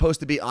you're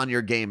supposed to be on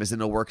your game, is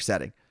in a work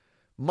setting.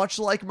 Much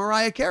like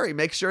Mariah Carey,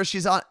 make sure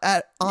she's on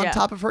Yeah.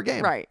 top of her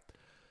game. Right.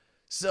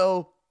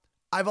 So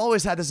I've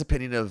always had this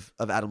opinion of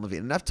Adam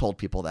Levine, and I've told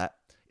people that,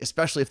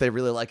 especially if they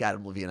really like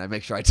Adam Levine. I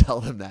make sure I tell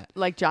them that.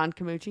 Like John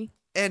Camucci.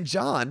 And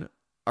John,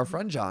 our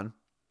friend John,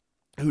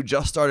 who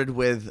just started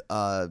with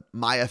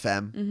My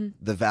FM,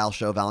 the Val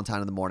show,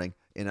 Valentine in the Morning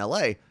in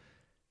LA,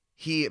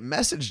 he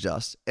messaged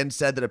us and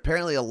said that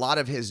apparently a lot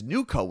of his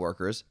new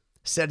coworkers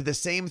said the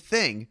same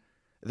thing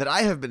that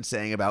I have been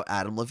saying about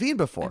Adam Levine I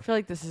before. feel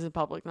like this isn't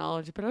public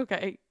knowledge, but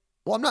okay.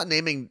 Well, I'm not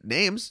naming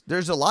names.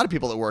 There's a lot of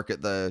people that work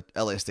at the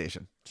LA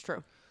station. It's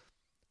true.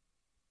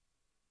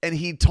 And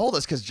he told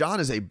us, because John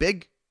is a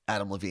big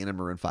Adam Levine and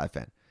Maroon 5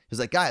 fan. He's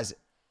like, guys,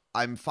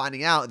 I'm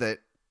finding out that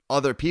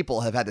other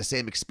people have had the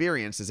same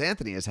experience as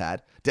Anthony has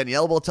had.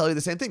 Danielle will tell you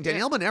the same thing.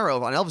 Danielle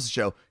Monero on Elvis'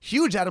 show,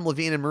 huge Adam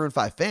Levine and Maroon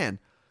 5 fan,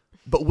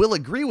 but will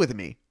agree with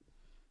me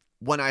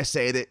when I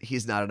say that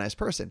he's not a nice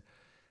person.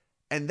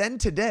 And then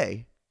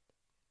today,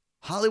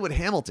 Hollywood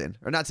Hamilton,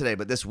 or not today,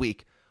 but this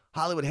week,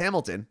 Hollywood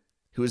Hamilton,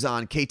 who is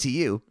on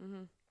KTU,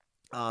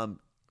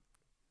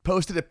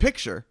 posted a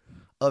picture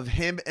of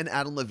him and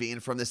Adam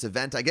Levine from this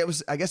event. I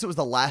guess it was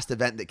the last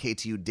event that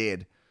KTU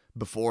did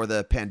before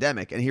the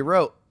pandemic. And he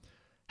wrote,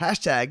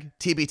 hashtag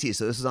TBT.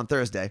 So this is on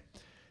Thursday.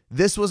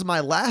 This was my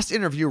last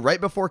interview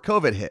right before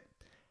COVID hit.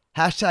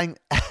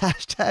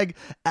 Hashtag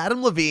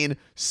Adam Levine,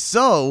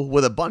 so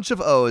with a bunch of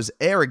O's,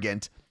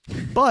 arrogant,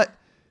 but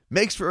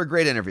makes for a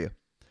great interview.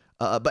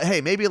 But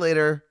hey, maybe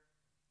later.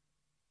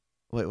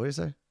 Wait, what did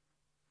you say?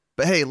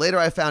 But hey, later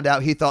I found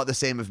out he thought the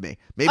same of me.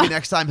 Maybe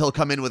next time he'll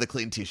come in with a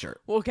clean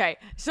t-shirt. Okay.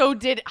 So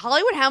did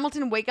Hollywood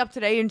Hamilton wake up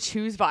today and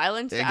choose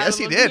violence? I to guess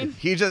he Adam did.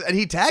 Levine?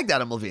 He tagged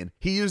Adam Levine.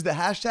 He used the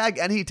hashtag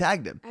and he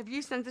tagged him. Have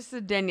you sent this to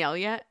Danielle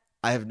yet?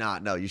 I have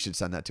not. No, you should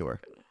send that to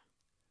her.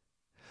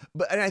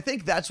 And I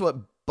think that's what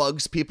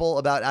bugs people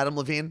about Adam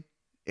Levine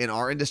in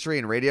our industry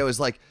and radio is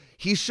like,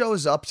 he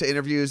shows up to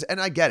interviews, and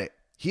I get it.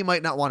 He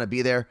might not want to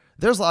be there.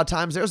 There's a lot of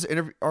times there's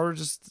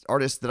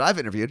artists that I've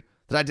interviewed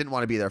that I didn't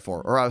want to be there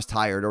for, or I was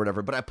tired or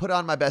whatever, but I put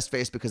on my best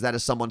face because that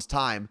is someone's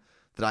time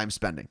that I'm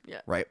spending.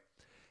 Yeah. Right.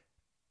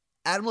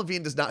 Adam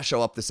Levine does not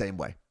show up the same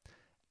way.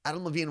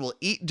 Adam Levine will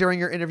eat during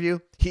your interview.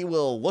 He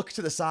will look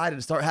to the side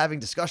and start having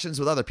discussions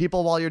with other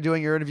people while you're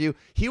doing your interview.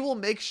 He will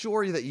make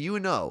sure that you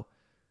know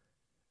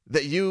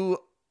that you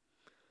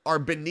are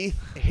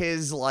beneath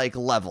his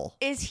level.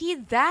 Is he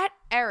that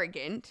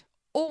arrogant,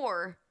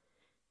 or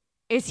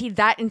is he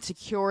that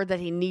insecure that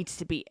he needs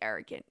to be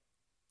arrogant?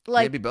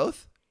 Maybe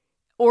both.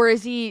 Or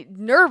is he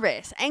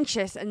nervous,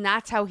 anxious, and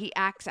that's how he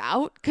acts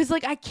out? Because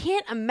I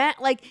can't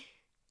imagine.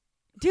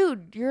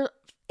 Dude, you're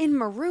in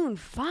Maroon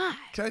 5.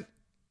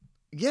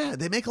 Yeah,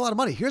 they make a lot of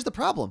money. Here's the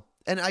problem.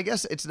 And I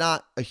guess it's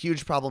not a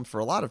huge problem for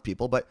a lot of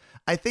people, but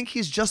I think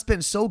he's just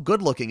been so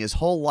good looking his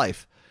whole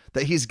life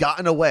that he's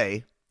gotten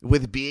away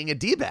with being a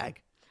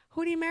D-bag.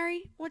 Who did he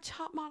marry? Which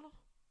hot model?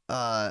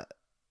 I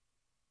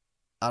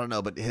don't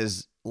know, but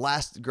his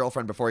last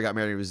girlfriend before he got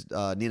married was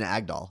Nina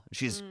Agdal.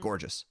 She's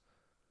gorgeous.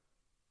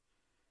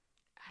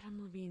 Adam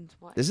Levine's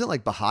what? Isn't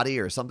it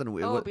Bahati or something?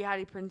 Oh,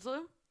 Bihati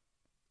Prinsloo?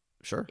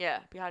 Sure. Yeah,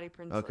 Bihati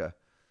Prinsloo. Okay.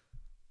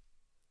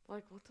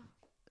 What the?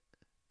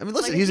 I mean,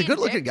 listen, Is he's a he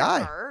good-looking dick to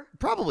guy. her?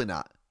 Probably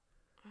not.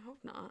 I hope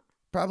not.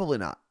 Probably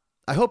not.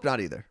 I hope not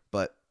either,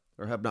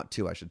 or have not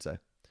too, I should say.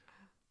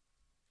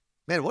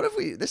 Man, what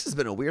if this has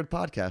been a weird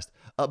podcast.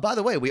 By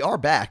the way, we are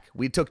back.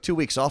 We took 2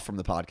 weeks off from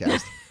the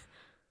podcast.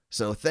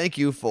 So thank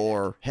you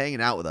for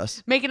hanging out with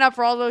us. Making up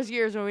for all those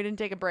years when we didn't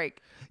take a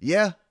break.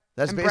 Yeah,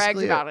 that's and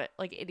basically bragged about it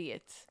like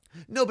idiots.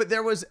 No, but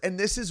there was, and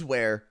this is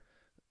where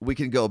we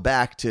can go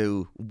back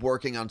to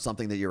working on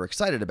something that you're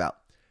excited about.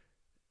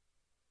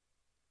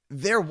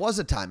 There was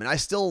a time, and I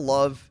still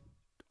love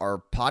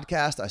our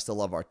podcast. I still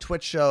love our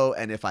Twitch show.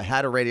 And if I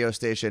had a radio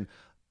station,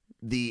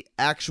 the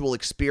actual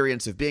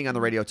experience of being on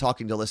the radio,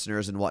 talking to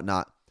listeners and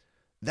whatnot,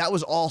 that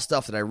was all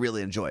stuff that I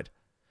really enjoyed.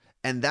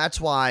 And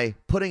that's why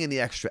putting in the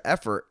extra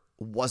effort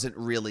wasn't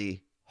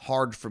really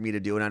hard for me to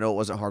do. And I know it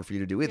wasn't hard for you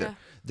to do either. Yeah.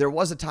 There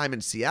was a time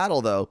in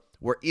Seattle, though,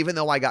 where even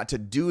though I got to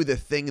do the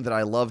thing that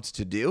I loved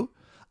to do,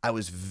 I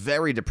was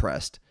very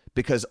depressed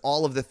because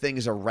all of the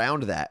things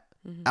around that,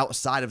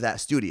 outside of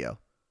that studio,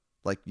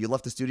 like you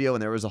left the studio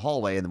and there was a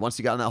hallway, and once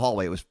you got in that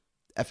hallway, it was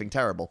effing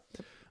terrible.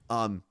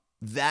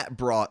 That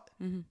brought,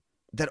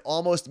 that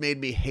almost made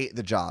me hate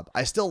the job.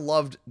 I still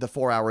loved the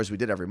 4 hours we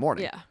did every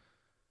morning. Yeah.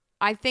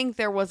 I think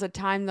there was a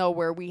time though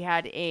where we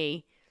had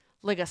a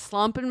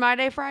slump in My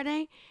Day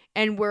Friday,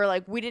 and we're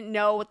like, we didn't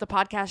know what the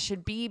podcast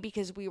should be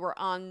because we were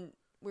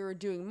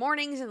doing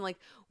mornings, and like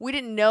we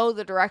didn't know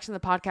the direction the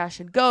podcast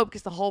should go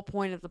because the whole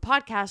point of the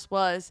podcast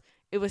was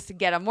to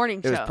get a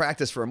morning show. It was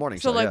practice for a morning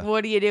show. So like, yeah.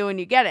 what do you do when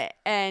you get it?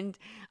 And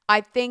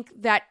I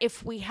think that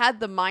if we had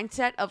the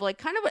mindset of like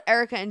kind of what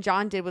Erica and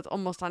John did with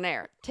Almost on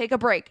Air, take a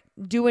break,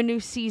 do a new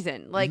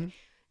season. Like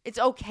it's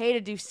okay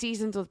to do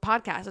seasons with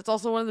podcasts. It's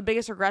also one of the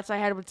biggest regrets I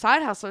had with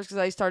Side Hustlers because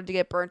I started to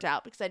get burnt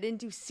out because I didn't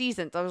do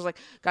seasons. I was like,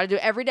 got to do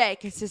it every day.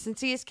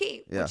 Consistency is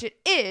key, which it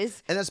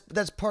is. And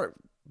that's part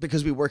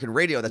because we work in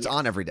radio that's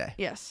on every day.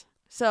 Yes.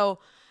 So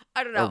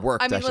I don't know.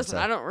 worked, I mean, I should listen,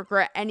 say. I don't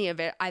regret any of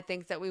it. I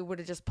think that we would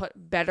have just put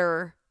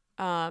better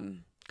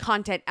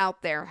content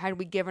out there had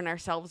we given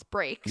ourselves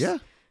breaks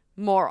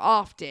more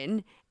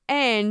often,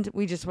 and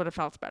we just would have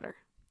felt better.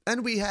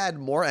 And we had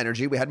more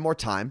energy. We had more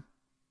time.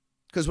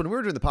 Because when we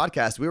were doing the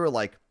podcast, we were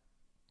like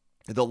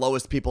the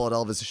lowest people at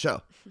Elvis'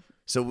 show.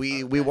 So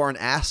we weren't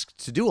asked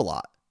to do a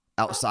lot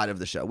outside of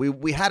the show.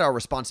 We had our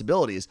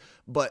responsibilities,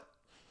 but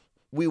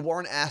we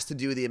weren't asked to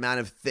do the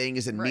amount of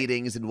things and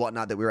meetings and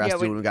whatnot that we were asked to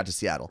do when we got to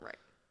Seattle. Right.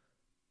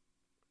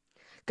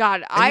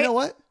 God, And you know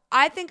what?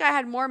 I think I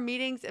had more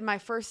meetings in my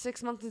first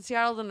 6 months in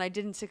Seattle than I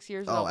did in 6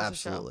 years. Oh,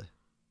 absolutely.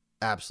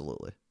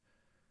 Absolutely.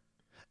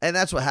 And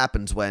that's what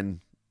happens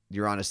when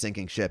you're on a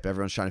sinking ship.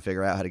 Everyone's trying to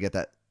figure out how to get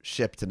that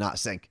ship to not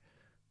sink.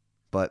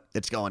 But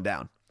it's going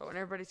down. But when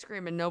everybody's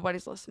screaming,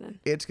 nobody's listening.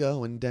 It's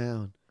going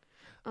down.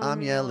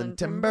 I'm yelling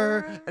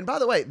timber. And by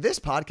the way, this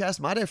podcast,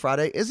 My Day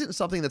Friday, isn't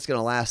something that's going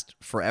to last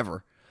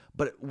forever.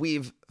 But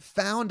we've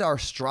found our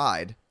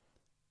stride.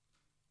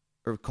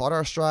 Or caught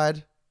our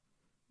stride.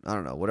 I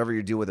don't know. Whatever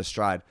you do with a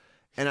stride.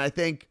 And I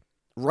think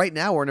right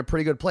now we're in a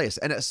pretty good place.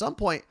 And at some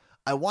point,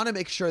 I want to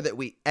make sure that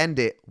we end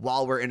it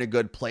while we're in a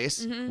good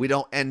place. We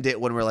don't end it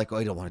when we're like, oh,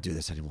 I don't want to do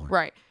this anymore.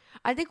 Right.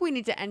 I think we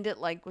need to end it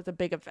like with a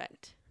big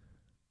event.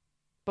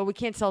 But we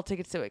can't sell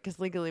tickets to it because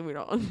legally we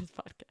don't own this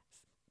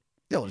podcast.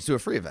 Yeah, let's do a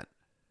free event.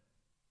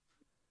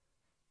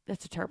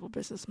 That's a terrible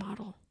business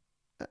model.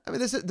 I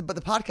mean, but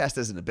the podcast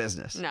isn't a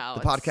business. No,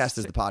 the podcast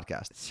is the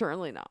podcast.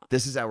 Certainly not.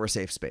 This is our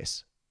safe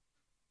space,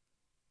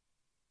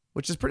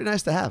 which is pretty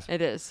nice to have.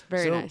 It is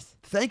very nice.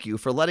 Thank you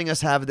for letting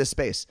us have this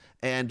space.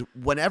 And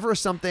whenever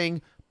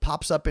something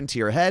pops up into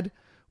your head,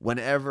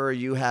 whenever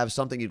you have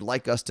something you'd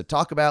like us to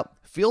talk about,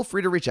 feel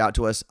free to reach out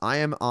to us. I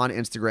am on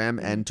Instagram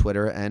and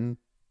Twitter, and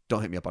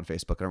don't hit me up on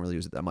Facebook. I don't really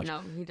use it that much.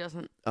 No, he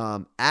doesn't.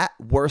 At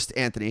Worst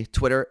Anthony,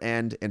 Twitter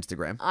and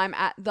Instagram. I'm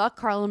at the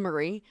Carla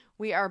Marie.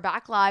 We are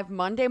back live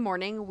Monday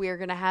morning. We're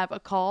going to have a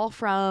call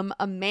from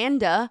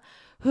Amanda,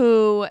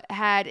 who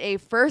had a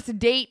first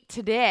date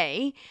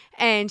today,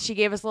 and she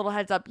gave us a little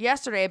heads up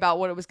yesterday about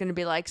what it was going to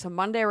be like. So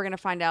Monday we're going to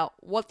find out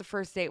what the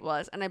first date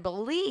was. And I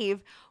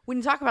believe, we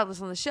didn't talk about this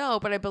on the show,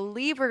 but I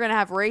believe we're going to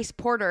have Race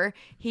Porter.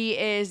 He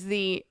is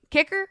the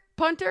kicker,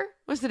 punter.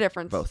 What's the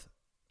difference? Both.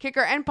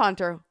 Kicker and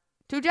punter.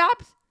 2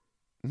 jobs?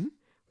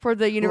 For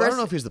the Well, I university. don't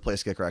know if he's the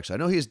place kicker, actually. I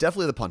know he's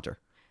definitely the punter.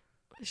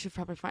 I should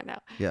probably find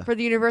out. Yeah. For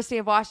the University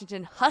of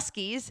Washington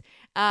Huskies,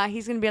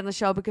 he's going to be on the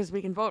show because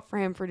we can vote for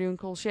him for doing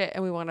cool shit,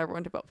 and we want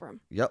everyone to vote for him.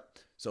 Yep.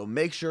 So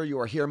make sure you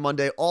are here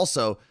Monday.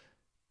 Also,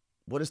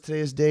 what is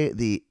today's date?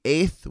 The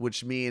 8th,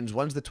 which means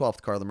when's the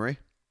 12th, Carla Marie?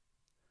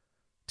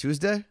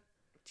 Tuesday?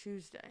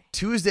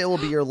 Tuesday will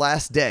be your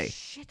last day.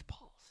 Shit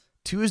balls.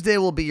 Tuesday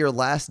will be your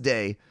last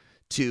day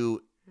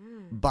to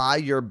buy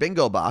your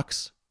bingo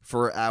box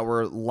for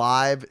our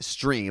live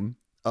stream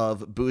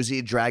of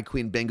Boozy Drag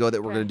Queen Bingo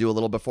that we're going to do a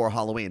little before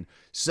Halloween.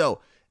 So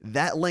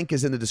that link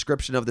is in the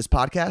description of this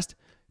podcast.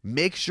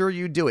 Make sure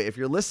you do it. If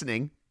you're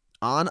listening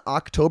on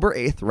October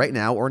 8th right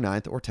now, or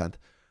 9th or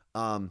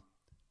 10th,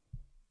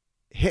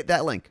 hit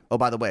that link. Oh,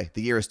 by the way,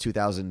 the year is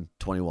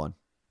 2021.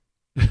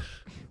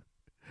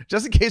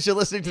 Just in case you're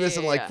listening to this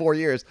in like 4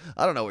 years.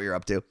 I don't know what you're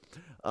up to.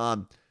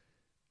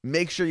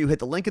 Make sure you hit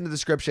the link in the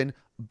description.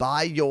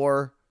 Buy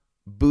your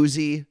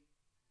Boozy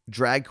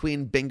Drag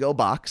Queen Bingo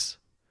box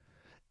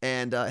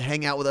and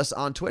hang out with us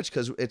on Twitch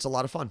because it's a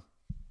lot of fun.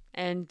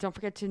 And don't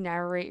forget to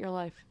narrate your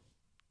life.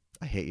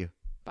 I hate you.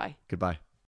 Bye. Goodbye.